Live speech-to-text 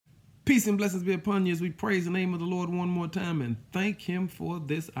Peace and blessings be upon you as we praise the name of the Lord one more time and thank him for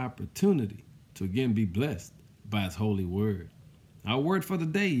this opportunity to again be blessed by his holy word. Our word for the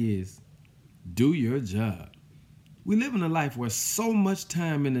day is, do your job. We live in a life where so much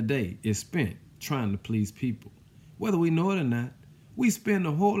time in the day is spent trying to please people. Whether we know it or not, we spend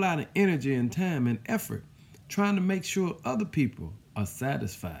a whole lot of energy and time and effort trying to make sure other people are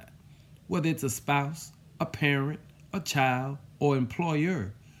satisfied. Whether it's a spouse, a parent, a child, or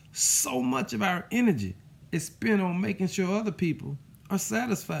employer, so much of our energy is spent on making sure other people are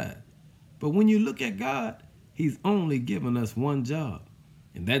satisfied. But when you look at God, he's only given us one job,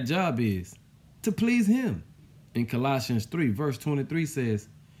 and that job is to please him. In Colossians 3, verse 23 says,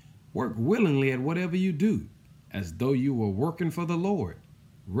 work willingly at whatever you do, as though you were working for the Lord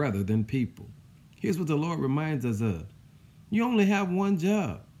rather than people. Here's what the Lord reminds us of. You only have one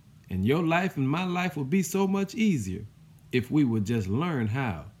job, and your life and my life would be so much easier if we would just learn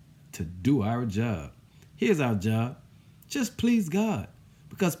how to do our job. Here's our job. Just please God,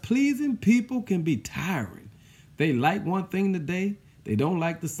 because pleasing people can be tiring. They like one thing today, they don't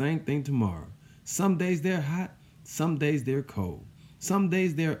like the same thing tomorrow. Some days they're hot, some days they're cold. Some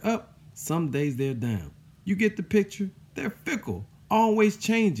days they're up, some days they're down. You get the picture? They're fickle, always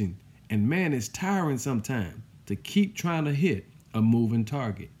changing, and man, it's tiring sometimes to keep trying to hit a moving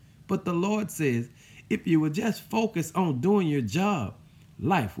target. But the Lord says, if you would just focus on doing your job,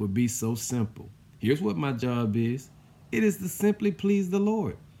 life would be so simple. Here's what my job is. It is to simply please the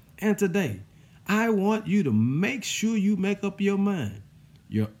Lord. And today, I want you to make sure you make up your mind.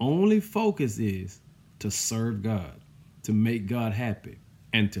 Your only focus is to serve God, to make God happy,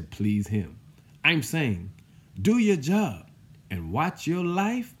 and to please him. I'm saying, do your job and watch your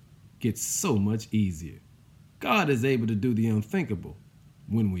life get so much easier. God is able to do the unthinkable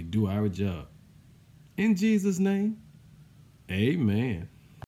when we do our job. In Jesus' name, amen.